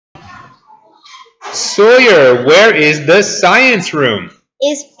Sawyer, where is the science room?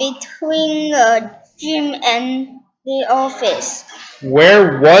 It's between the gym and the office.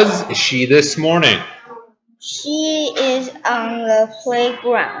 Where was she this morning? She is on the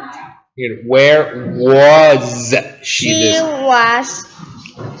playground. Where was she She this? was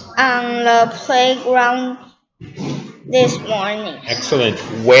on the playground this morning. Excellent.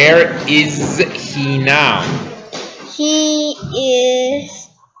 Where is he now? He is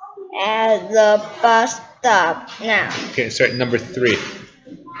at the bus stop now. Okay, sorry, number 3.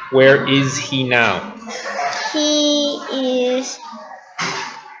 Where is he now? He is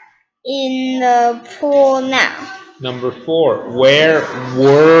in the pool now. Number 4. Where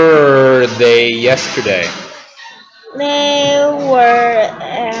were they yesterday? They were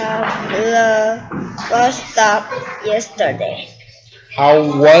at the bus stop yesterday.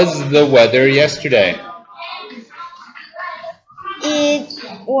 How was the weather yesterday? It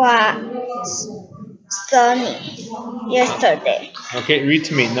was sunny yesterday. Okay, read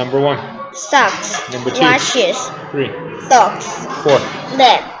to me. Number 1. Socks, Number 2. watches, 3. socks, 4.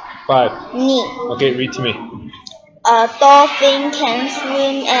 leg, 5. knee. Okay, read to me. A dolphin can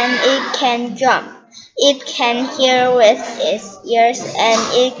swim and it can jump. It can hear with its ears and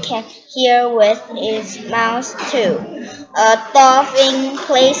it can hear with its mouth too. A dolphin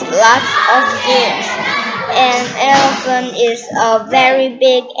plays lots of games. An elephant is a very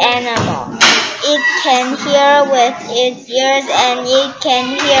big animal. It can hear with its ears and it can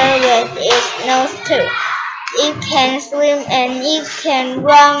hear with its nose too. It can swim and it can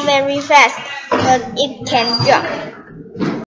run very fast, but it can jump.